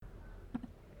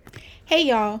Hey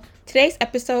y'all, today's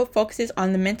episode focuses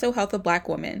on the mental health of Black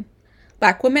women.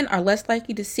 Black women are less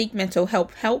likely to seek mental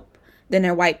health help than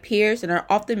their white peers and are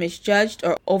often misjudged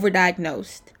or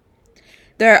overdiagnosed.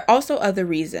 There are also other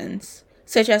reasons,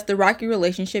 such as the rocky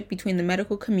relationship between the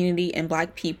medical community and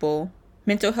Black people,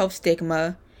 mental health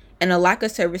stigma, and a lack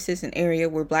of services in area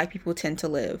where Black people tend to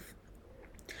live.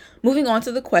 Moving on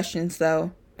to the questions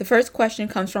though, the first question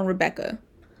comes from Rebecca.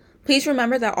 Please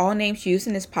remember that all names used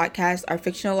in this podcast are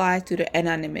fictionalized due to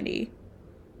anonymity.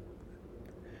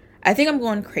 I think I'm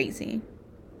going crazy.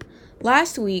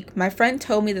 Last week, my friend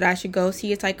told me that I should go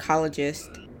see a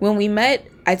psychologist. When we met,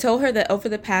 I told her that over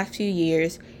the past few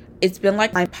years, it's been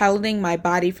like I'm piloting my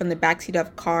body from the backseat of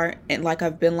a car and like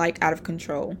I've been out of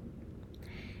control.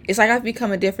 It's like I've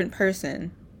become a different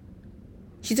person.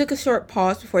 She took a short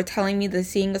pause before telling me that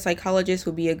seeing a psychologist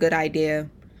would be a good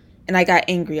idea, and I got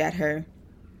angry at her.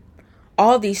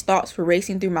 All of these thoughts were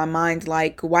racing through my mind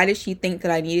like, why did she think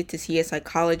that I needed to see a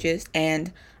psychologist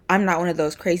and I'm not one of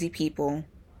those crazy people?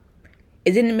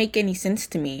 It didn't make any sense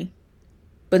to me.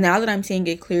 But now that I'm seeing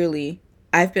it clearly,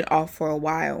 I've been off for a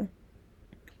while.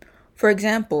 For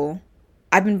example,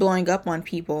 I've been blowing up on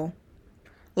people.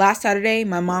 Last Saturday,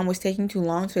 my mom was taking too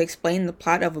long to explain the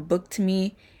plot of a book to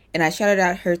me, and I shouted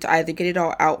at her to either get it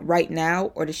all out right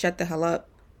now or to shut the hell up.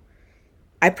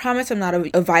 I promise I'm not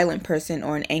a violent person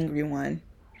or an angry one.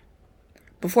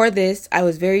 Before this, I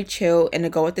was very chill and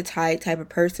a go-with-the-tide type of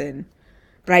person,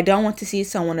 but I don't want to see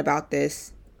someone about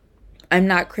this. I'm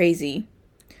not crazy,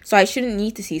 so I shouldn't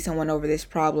need to see someone over this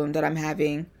problem that I'm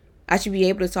having. I should be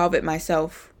able to solve it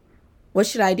myself. What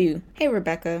should I do? Hey,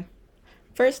 Rebecca.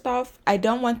 First off, I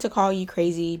don't want to call you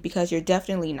crazy because you're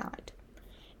definitely not.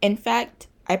 In fact,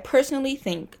 I personally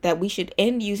think that we should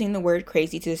end using the word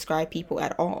crazy to describe people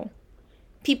at all.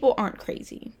 People aren't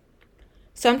crazy.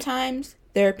 Sometimes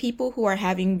there are people who are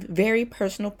having very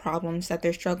personal problems that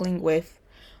they're struggling with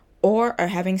or are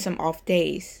having some off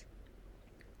days.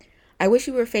 I wish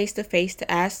we were face to face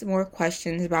to ask more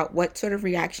questions about what sort of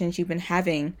reactions you've been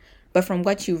having, but from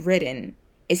what you've written,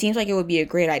 it seems like it would be a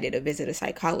great idea to visit a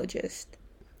psychologist.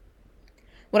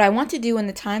 What I want to do in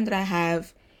the time that I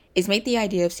have is make the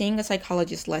idea of seeing a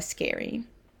psychologist less scary.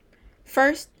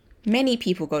 First, many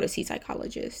people go to see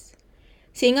psychologists.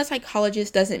 Seeing a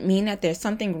psychologist doesn't mean that there's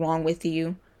something wrong with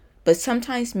you, but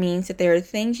sometimes means that there are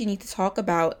things you need to talk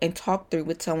about and talk through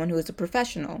with someone who is a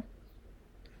professional.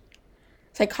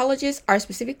 Psychologists are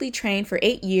specifically trained for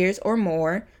 8 years or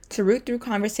more to root through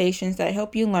conversations that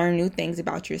help you learn new things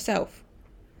about yourself.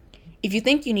 If you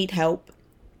think you need help,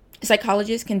 a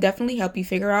psychologist can definitely help you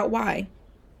figure out why.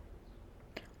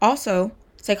 Also,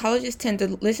 psychologists tend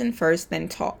to listen first, then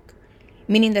talk,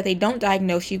 meaning that they don't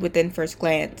diagnose you within first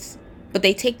glance, but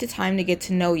they take the time to get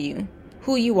to know you,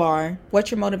 who you are,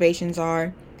 what your motivations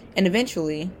are, and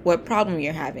eventually, what problem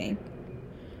you're having.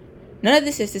 None of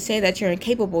this is to say that you're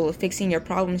incapable of fixing your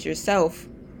problems yourself,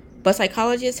 but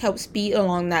psychologists help speed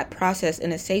along that process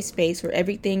in a safe space where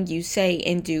everything you say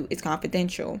and do is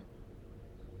confidential.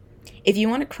 If you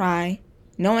want to cry,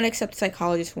 no one except the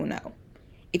psychologist will know.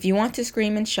 If you want to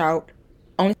scream and shout,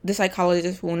 only the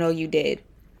psychologist will know you did.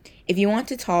 If you want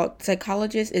to talk, the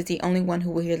psychologist is the only one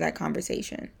who will hear that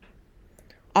conversation.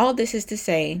 All this is to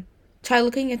say, try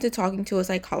looking into talking to a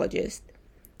psychologist.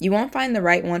 You won't find the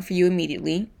right one for you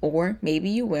immediately, or maybe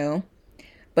you will,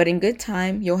 but in good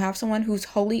time, you'll have someone who's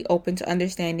wholly open to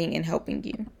understanding and helping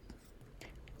you.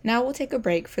 Now we'll take a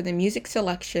break for the music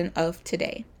selection of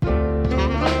today.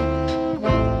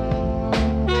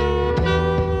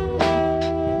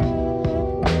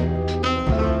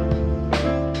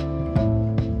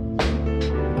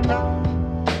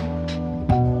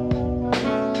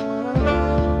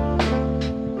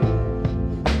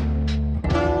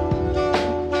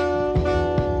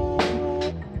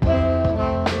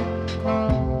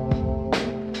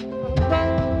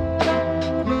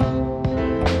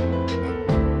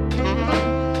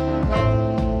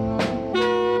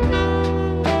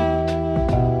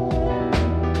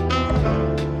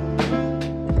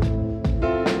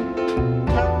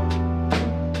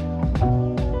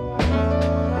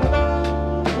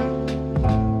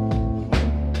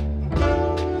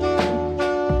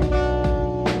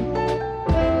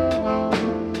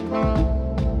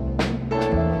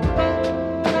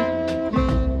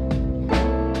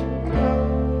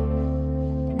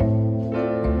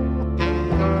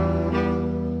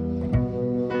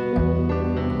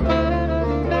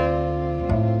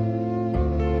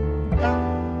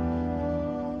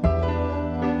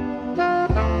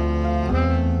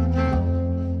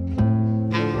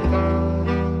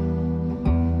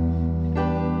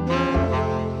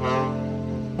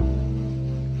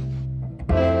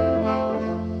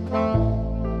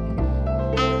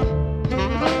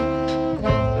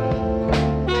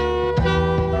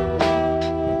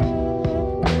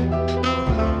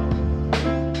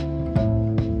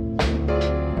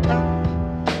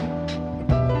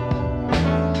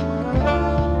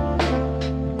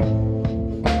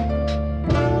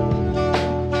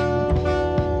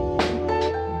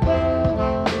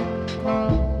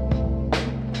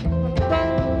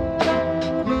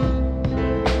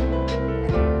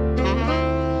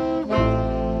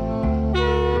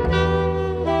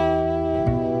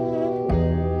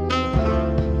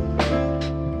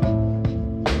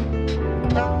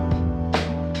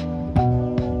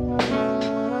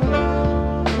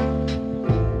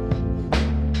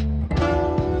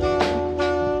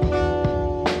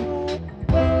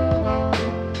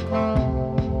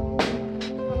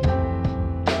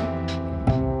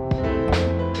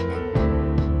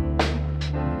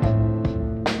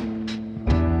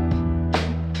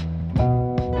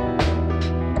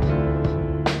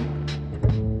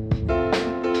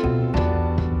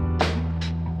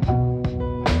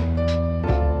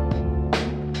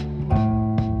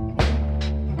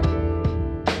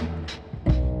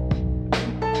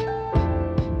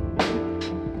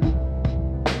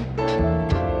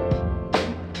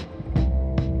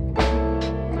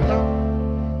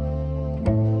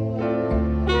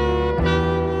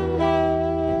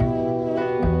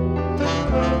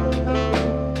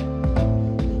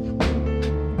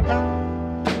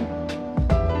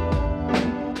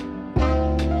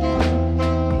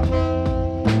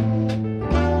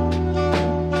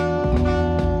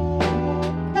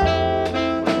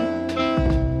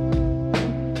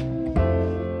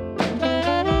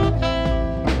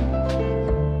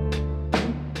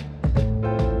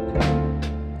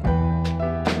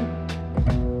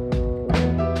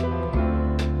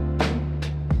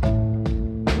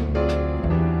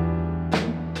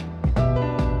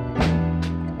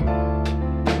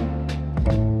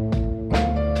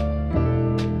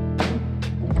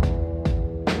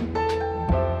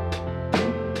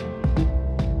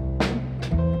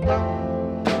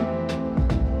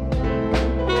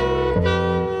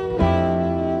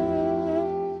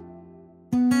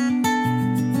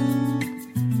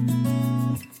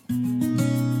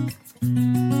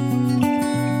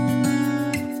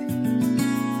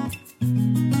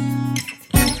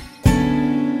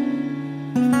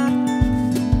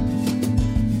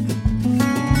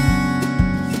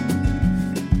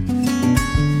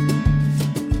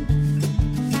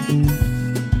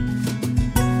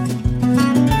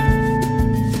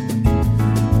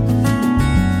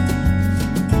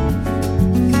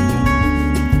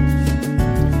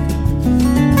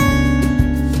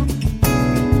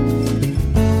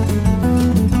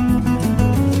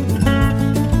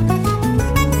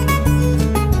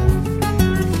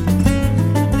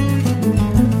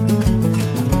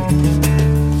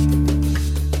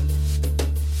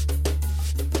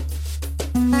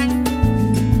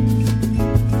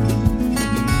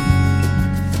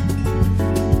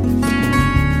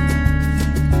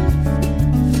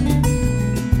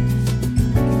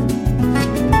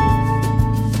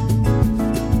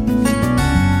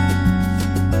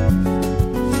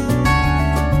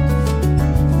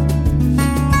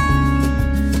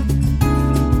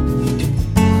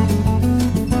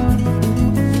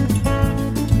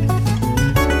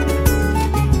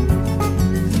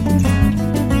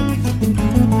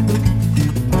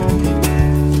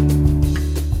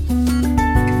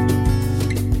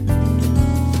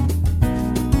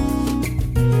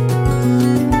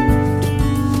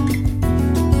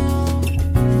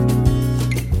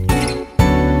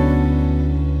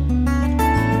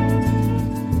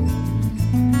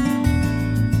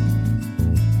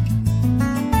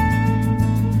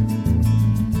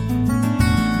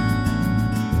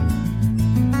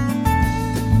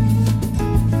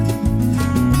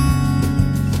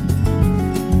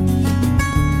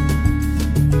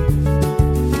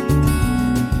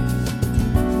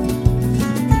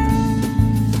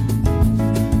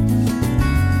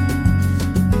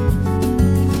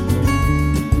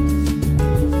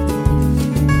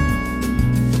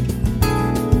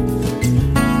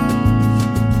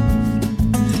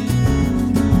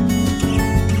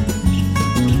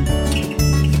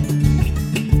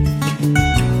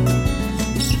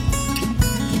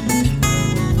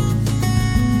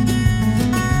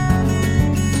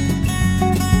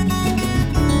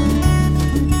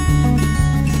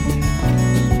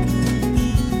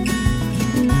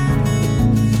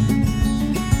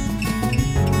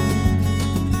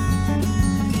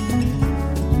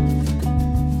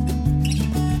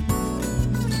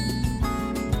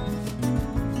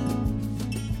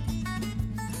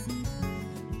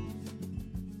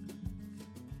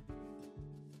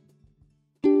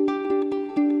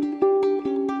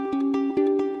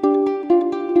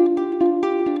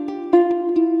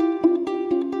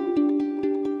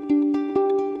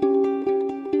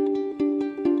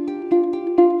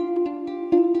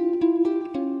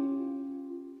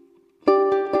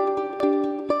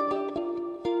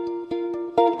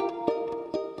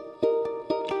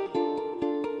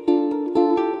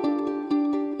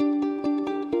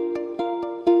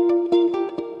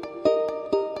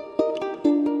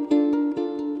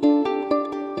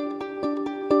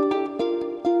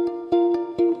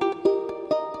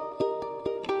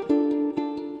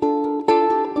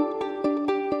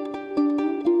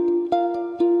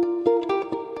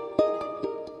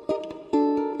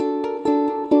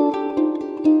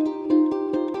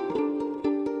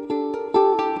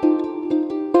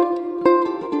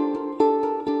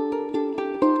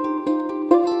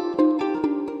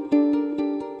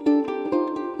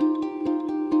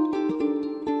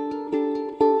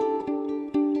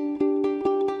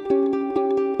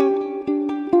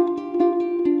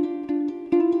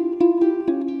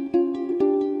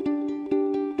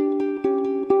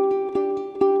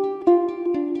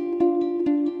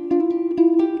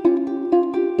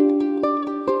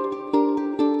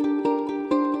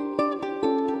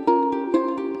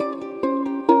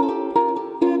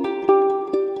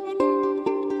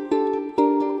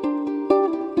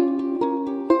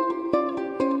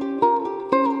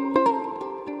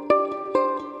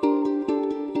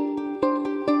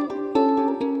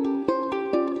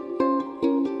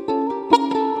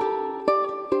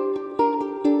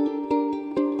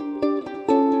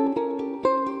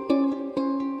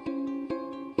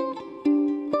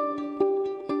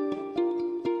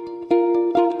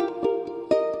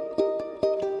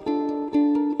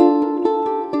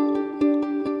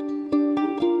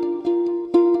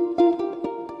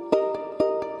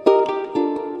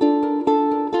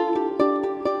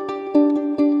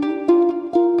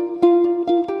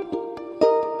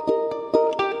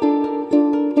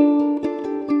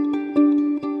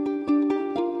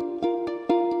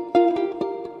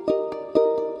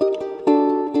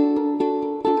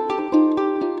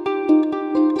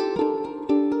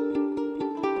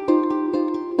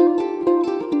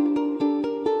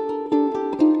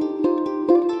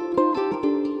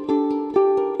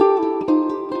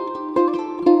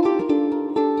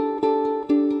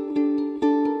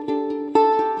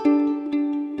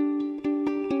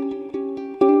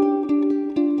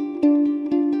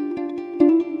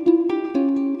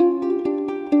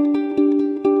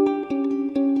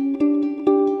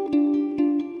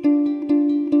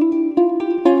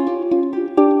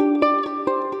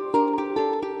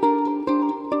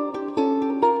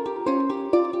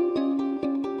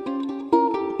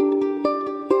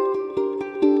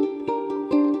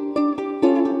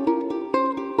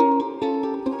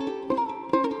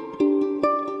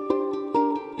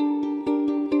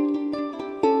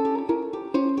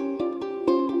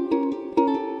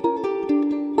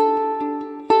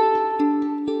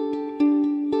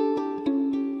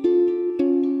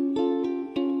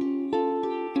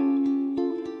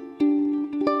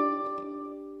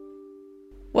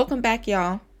 Welcome back,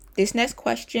 y'all. This next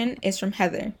question is from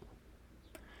Heather.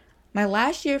 My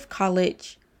last year of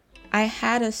college, I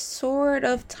had a sort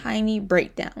of tiny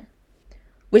breakdown,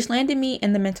 which landed me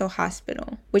in the mental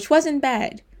hospital, which wasn't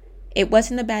bad. It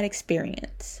wasn't a bad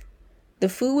experience. The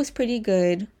food was pretty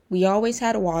good, we always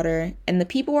had water, and the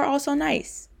people were also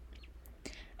nice.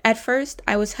 At first,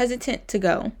 I was hesitant to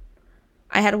go.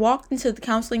 I had walked into the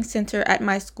counseling center at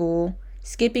my school,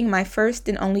 skipping my first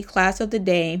and only class of the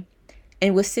day,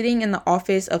 and was sitting in the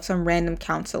office of some random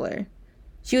counselor.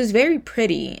 She was very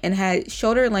pretty and had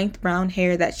shoulder-length brown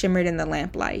hair that shimmered in the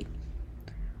lamplight.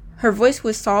 Her voice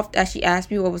was soft as she asked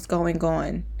me what was going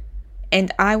on,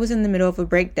 and I was in the middle of a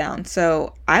breakdown,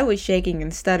 so I was shaking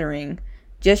and stuttering,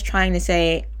 just trying to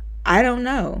say, I don't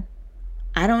know.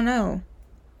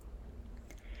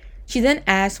 She then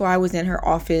asked why I was in her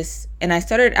office, and I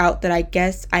stuttered out that I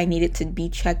guess I needed to be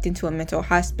checked into a mental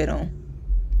hospital.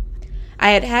 I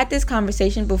had had this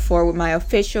conversation before with my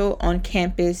official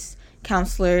on-campus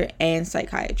counselor and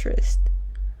psychiatrist.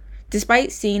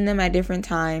 Despite seeing them at different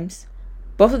times,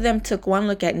 both of them took one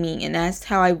look at me and asked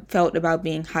how I felt about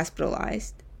being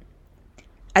hospitalized.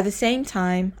 At the same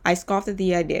time, I scoffed at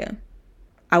the idea.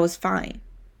 I was fine.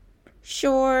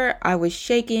 Sure, I was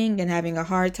shaking and having a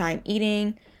hard time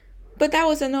eating, but that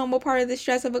was a normal part of the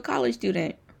stress of a college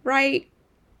student, right?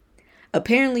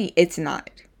 Apparently, it's not.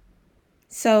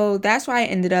 So that's why I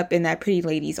ended up in that pretty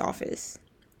lady's office.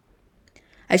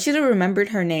 I should have remembered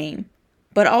her name,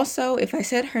 but also if I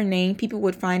said her name, people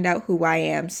would find out who I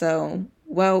am, so,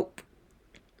 well.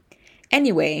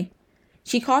 Anyway,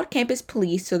 she called campus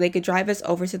police so they could drive us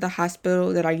over to the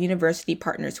hospital that our university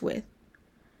partners with.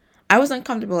 I was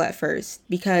uncomfortable at first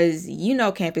because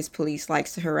campus police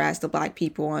likes to harass the black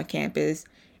people on campus,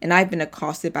 and I've been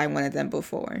accosted by one of them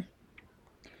before.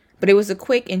 But it was a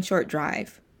quick and short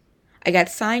drive. I got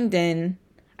signed in.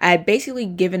 I had basically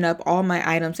given up all my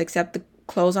items except the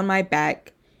clothes on my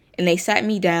back, and they sat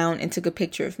me down and took a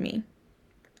picture of me.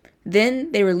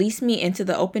 Then they released me into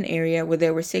the open area where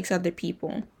there were 6 other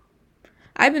people.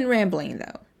 I've been rambling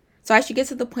though, so I should get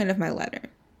to the point of my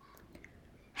letter.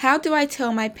 How do I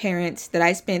tell my parents that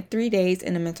I spent 3 days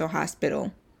in a mental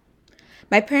hospital?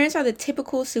 My parents are the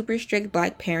typical super strict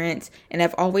black parents and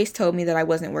have always told me that I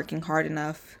wasn't working hard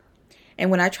enough. And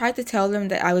when I tried to tell them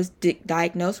that I was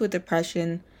diagnosed with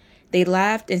depression, they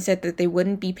laughed and said that they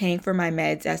wouldn't be paying for my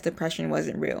meds as depression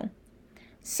wasn't real.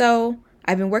 So,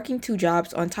 I've been working 2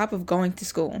 jobs on top of going to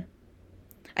school.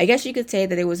 I guess you could say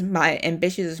that it was my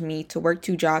ambitious of me to work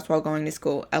 2 jobs while going to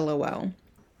school, lol.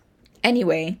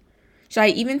 Anyway, should I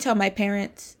even tell my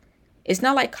parents? It's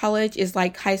not like college is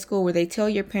like high school where they tell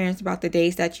your parents about the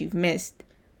days that you've missed.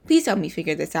 Please help me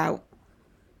figure this out.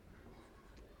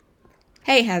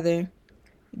 Hey Heather,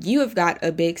 you have got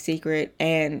a big secret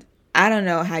and I don't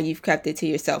know how you've kept it to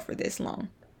yourself for this long.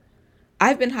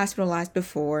 I've been hospitalized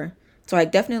before, so I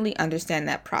definitely understand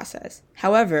that process.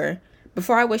 However,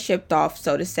 before I was shipped off,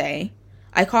 so to say,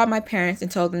 I called my parents and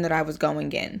told them that I was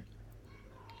going in.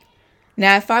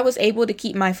 Now, if I was able to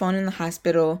keep my phone in the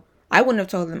hospital, I wouldn't have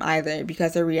told them either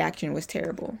because their reaction was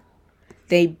terrible.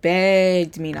 They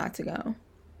begged me not to go.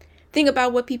 Think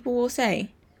about what people will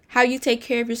say. How you take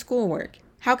care of your schoolwork.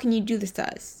 How can you do this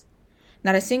to us?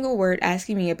 Not a single word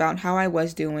asking me about how I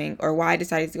was doing or why I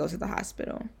decided to go to the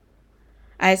hospital.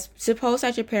 I suppose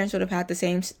that your parents would have had the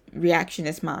same reaction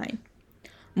as mine.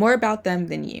 More about them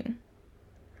than you.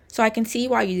 So I can see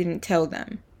why you didn't tell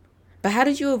them. But how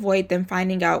did you avoid them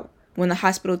finding out when the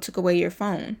hospital took away your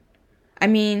phone? I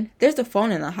mean, there's a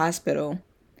phone in the hospital.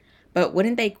 But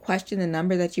wouldn't they question the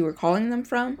number that you were calling them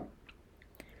from?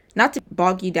 Not to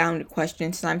bog you down with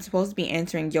questions since I'm supposed to be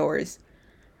answering yours.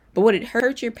 But would it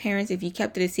hurt your parents if you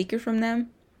kept it a secret from them?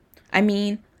 I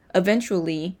mean,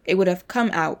 eventually, it would have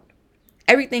come out.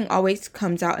 Everything always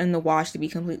comes out in the wash, to be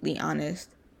completely honest.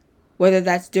 Whether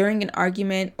that's during an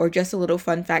argument or just a little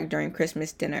fun fact during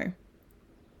Christmas dinner.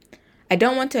 I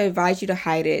don't want to advise you to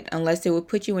hide it unless it would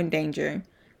put you in danger,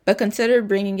 but consider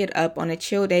bringing it up on a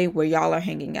chill day where y'all are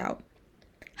hanging out.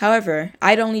 However,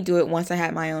 I'd only do it once I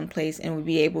had my own place and would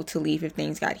be able to leave if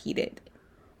things got heated.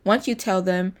 Once you tell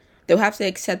them, they'll have to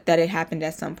accept that it happened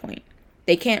at some point.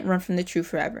 They can't run from the truth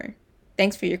forever.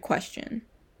 Thanks for your question.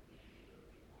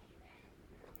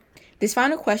 This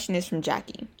final question is from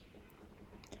Jackie.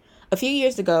 A few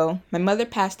years ago, my mother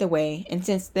passed away, and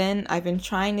since then, I've been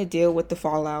trying to deal with the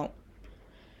fallout.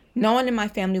 No one in my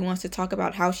family wants to talk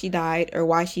about how she died or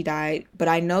why she died, but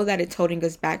I know that it's holding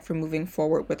us back from moving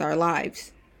forward with our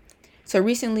lives. So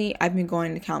recently, I've been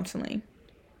going to counseling.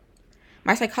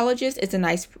 My psychologist is a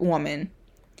nice woman.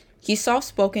 She's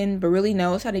soft-spoken, but really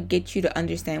knows how to get you to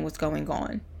understand what's going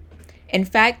on. In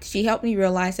fact, she helped me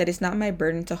realize that it's not my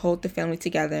burden to hold the family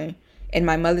together in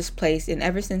my mother's place, and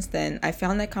ever since then, I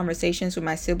found that conversations with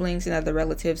my siblings and other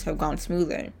relatives have gone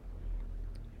smoother.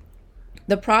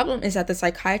 The problem is that the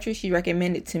psychiatrist she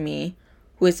recommended to me,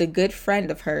 who is a good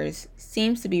friend of hers,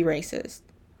 seems to be racist.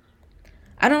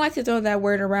 I don't like to throw that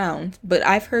word around, but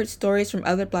I've heard stories from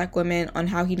other black women on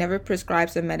how he never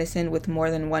prescribes a medicine with more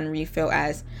than one refill,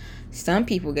 as some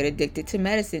people get addicted to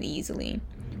medicine easily,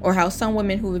 or how some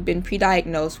women who have been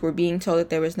pre-diagnosed were being told that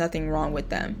there was nothing wrong with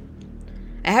them.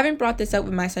 I haven't brought this up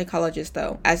with my psychologist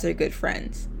though, as they're good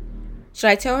friends. Should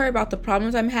I tell her about the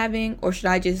problems I'm having, or should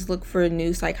I just look for a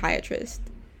new psychiatrist?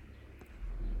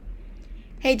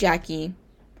 Hey Jackie,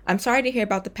 I'm sorry to hear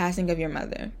about the passing of your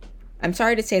mother. I'm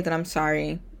sorry to say that I'm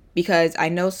sorry, because I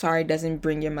know sorry doesn't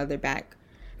bring your mother back,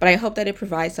 but I hope that it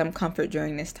provides some comfort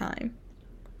during this time.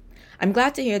 I'm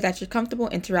glad to hear that you're comfortable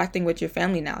interacting with your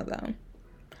family now though.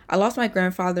 I lost my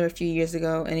grandfather a few years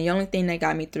ago, and the only thing that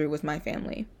got me through was my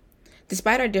family.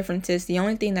 Despite our differences, the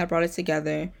only thing that brought us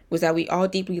together was that we all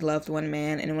deeply loved one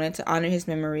man and wanted to honor his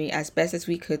memory as best as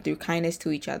we could through kindness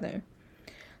to each other.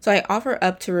 So I offer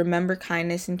up to remember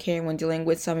kindness and care when dealing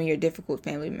with some of your difficult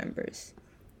family members.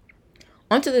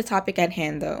 On to the topic at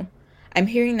hand though. I'm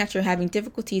hearing that you're having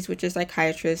difficulties with your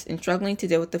psychiatrist and struggling to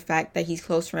deal with the fact that he's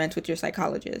close friends with your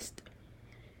psychologist.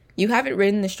 You haven't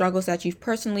written the struggles that you've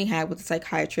personally had with the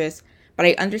psychiatrist, but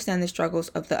I understand the struggles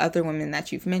of the other women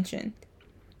that you've mentioned.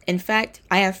 In fact,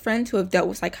 I have friends who have dealt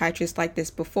with psychiatrists like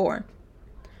this before.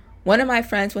 One of my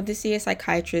friends went to see a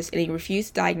psychiatrist and he refused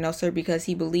to diagnose her because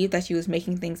he believed that she was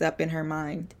making things up in her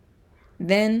mind.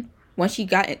 Then, once she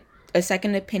got a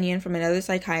second opinion from another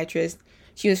psychiatrist,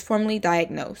 she was formally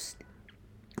diagnosed.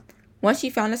 Once she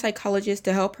found a psychologist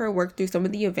to help her work through some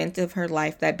of the events of her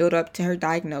life that built up to her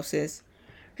diagnosis,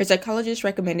 her psychologist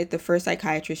recommended the first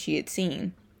psychiatrist she had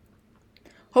seen.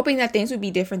 Hoping that things would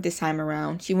be different this time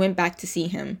around, she went back to see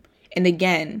him, and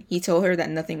again, he told her that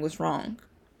nothing was wrong.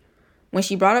 When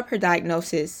she brought up her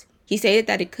diagnosis, he stated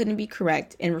that it couldn't be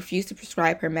correct and refused to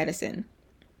prescribe her medicine.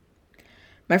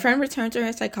 My friend returned to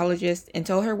her psychologist and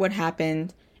told her what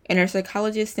happened, and her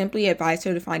psychologist simply advised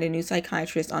her to find a new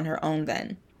psychiatrist on her own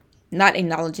then, not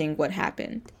acknowledging what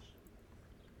happened.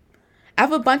 I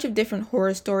have a bunch of different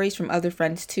horror stories from other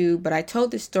friends too, but I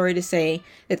told this story to say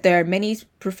that there are many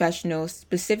professionals,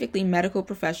 specifically medical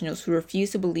professionals, who refuse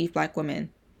to believe black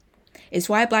women. It's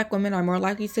why black women are more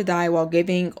likely to die while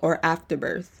giving or after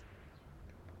birth.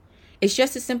 It's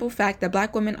just a simple fact that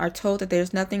black women are told that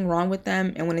there's nothing wrong with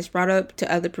them, and when it's brought up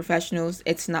to other professionals,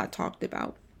 it's not talked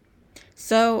about.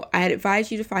 So, I'd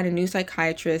advise you to find a new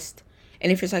psychiatrist,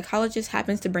 and if your psychologist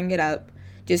happens to bring it up,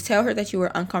 just tell her that you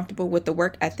are uncomfortable with the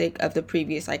work ethic of the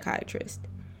previous psychiatrist.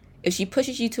 If she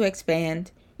pushes you to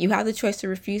expand, you have the choice to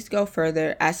refuse to go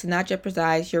further as to not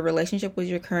jeopardize your relationship with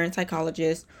your current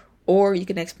psychologist, or you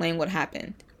can explain what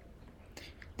happened.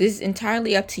 This is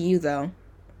entirely up to you though.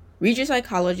 Read your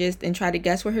psychologist and try to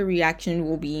guess what her reaction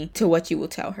will be to what you will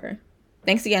tell her.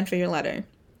 Thanks again for your letter.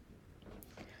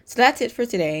 So that's it for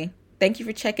today. Thank you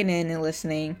for checking in and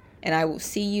listening, and I will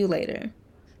see you later.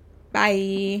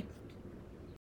 Bye.